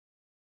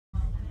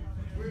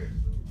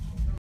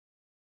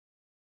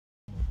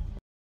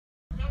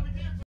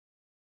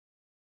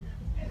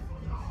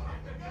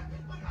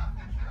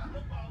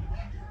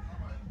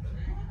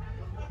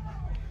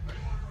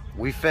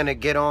We finna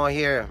get on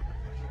here.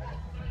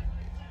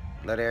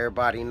 Let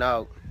everybody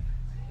know.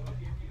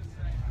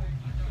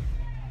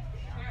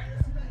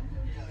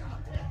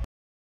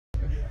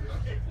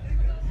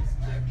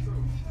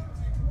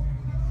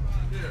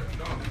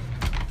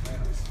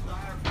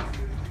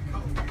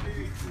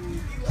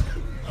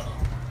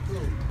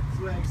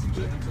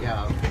 Yo,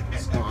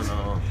 what's going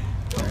on?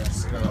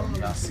 Periscope.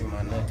 Y'all see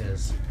my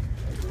niggas.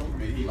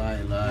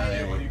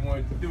 Like, what he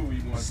wanted to do,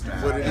 he wanted to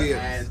what it is.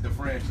 as the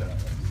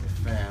franchise.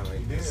 The family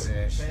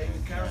decision.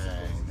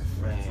 The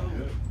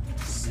family.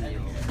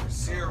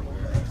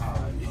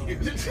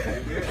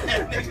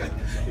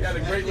 He had a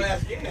great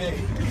last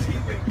game.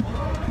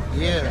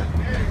 Yeah.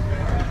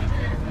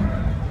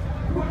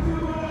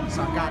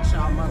 So I got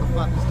y'all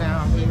motherfuckers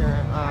down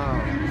here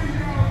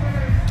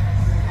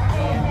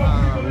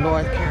in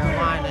North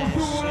Carolina and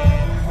shit.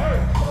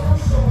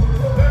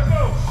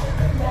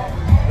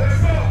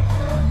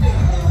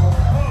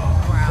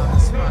 Crowd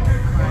is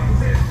fucking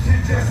crazy.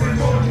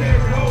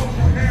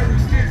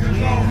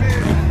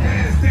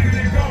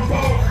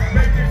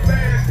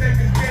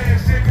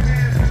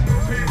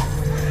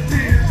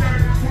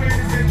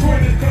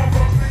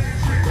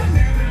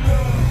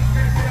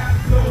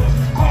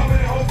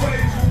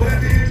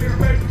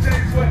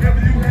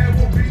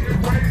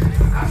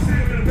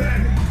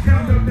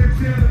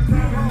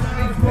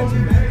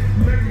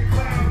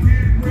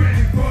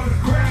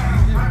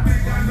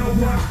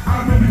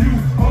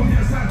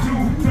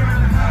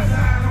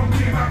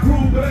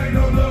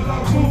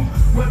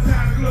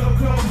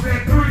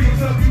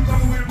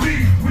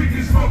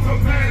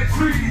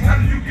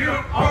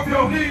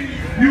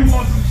 You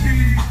want some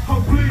cheese?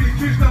 Oh please,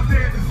 bitch, I'm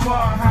dead in the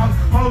smart house.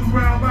 Hoes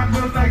around my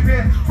girls like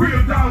that.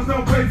 Real dogs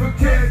don't pay for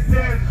cash,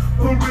 dad.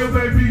 For real,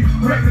 baby,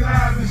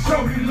 recognize and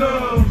show me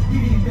love.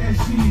 Eat that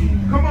shit.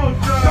 Come on,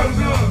 son. Show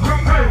love.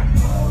 Come hey.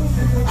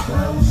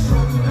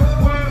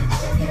 What?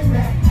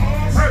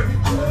 Hey.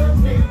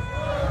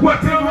 What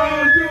the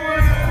hoes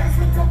doing?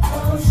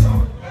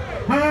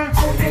 Huh?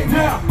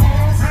 Yeah.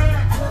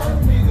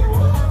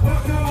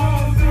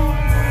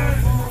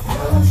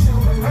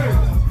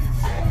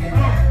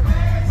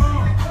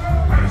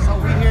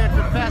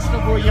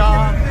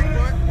 Y'all,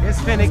 it's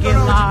finna get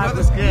live.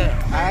 What's good?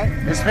 Alright?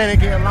 It's finna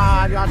get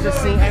live. Y'all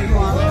just seen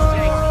April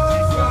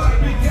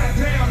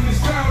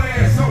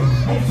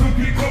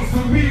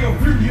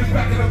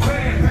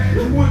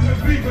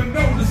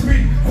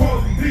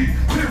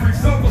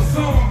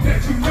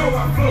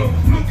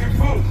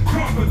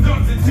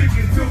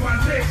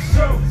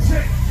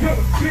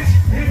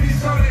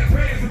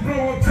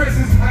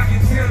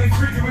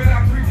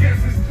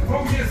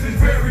oh yes, it's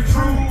very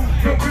true.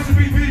 Your bitch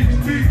be leaving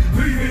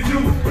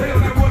you. They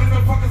don't want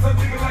enough fuckers a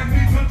nigga like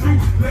me to do.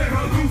 Let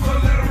her loose or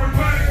let her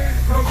remain.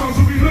 Those songs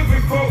you be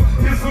looking for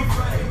is a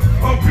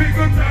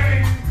bigger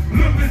name.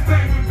 Look this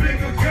thing with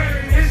bigger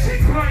game. And she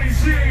claims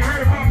she ain't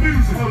heard my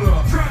music.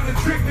 Trying to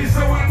trick me,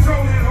 so I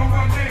told her on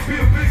my name be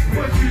a bitch.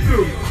 What you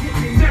do?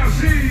 Now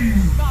she's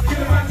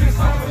get about this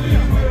all to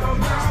live with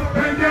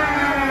her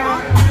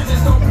now.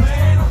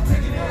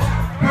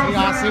 And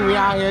y'all see we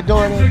out here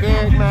doing it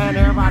big, man.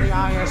 Everybody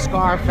out here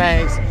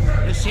Scarface.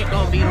 This shit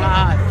gonna be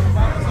live.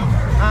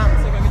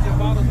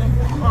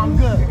 I'm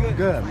good.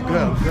 Good.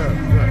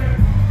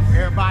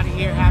 Everybody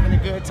here having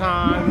a good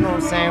time. You know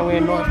what I'm saying? We're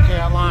in North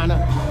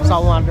Carolina. So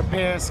on the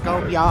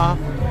Periscope, y'all.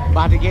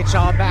 About to get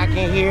y'all back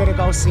in here to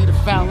go see the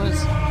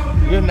fellas.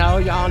 You know,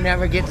 y'all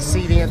never get to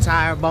see the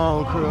entire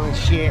Bone crew and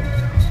shit.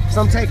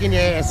 So I'm taking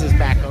your asses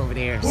back over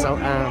there. So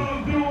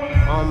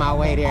on my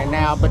way there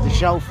now, but the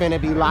show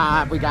finna be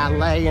live. We got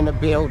Lay in the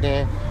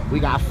building. We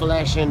got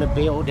Flesh in the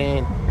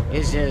building.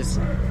 It's just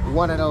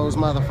one of those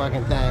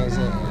motherfucking things.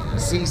 And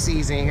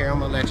CC's in here. I'm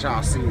gonna let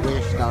y'all see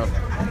Wish though.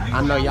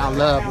 I know y'all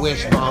love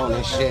Wishbone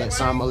and shit,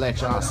 so I'm gonna let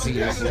y'all see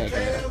this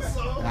nigga.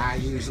 I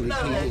usually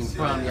keep him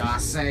from y'all. I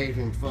save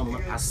him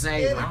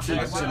I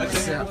keep it to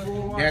myself.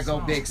 There go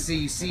Big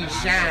C. C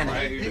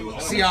shining.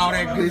 See all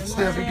that good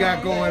stuff he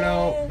got going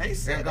on.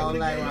 There go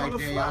Lay right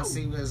there. Y'all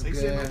see what's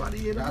good.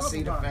 Y'all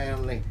see the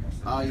family.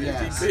 Oh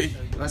yes.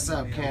 What's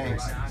up,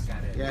 Kings?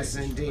 Yes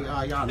indeed.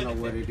 Oh, y'all know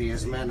what it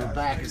is, man. The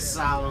back is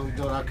solid.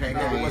 Doing okay.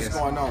 There what's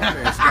going on,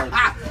 Periscope?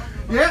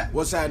 Yeah.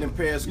 What's happening,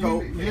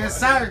 Periscope? Yes,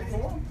 sir.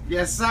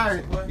 Yes,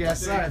 sir.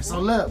 Yes, sir. So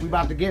look, we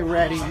about to get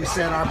ready. We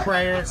said our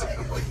prayers.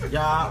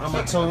 Y'all, I'm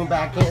gonna tune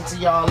back into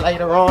y'all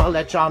later on.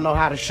 Let y'all know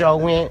how the show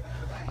went.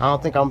 I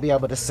don't think I'm gonna be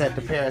able to set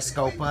the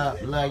Periscope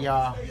up. Love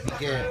y'all.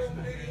 Good.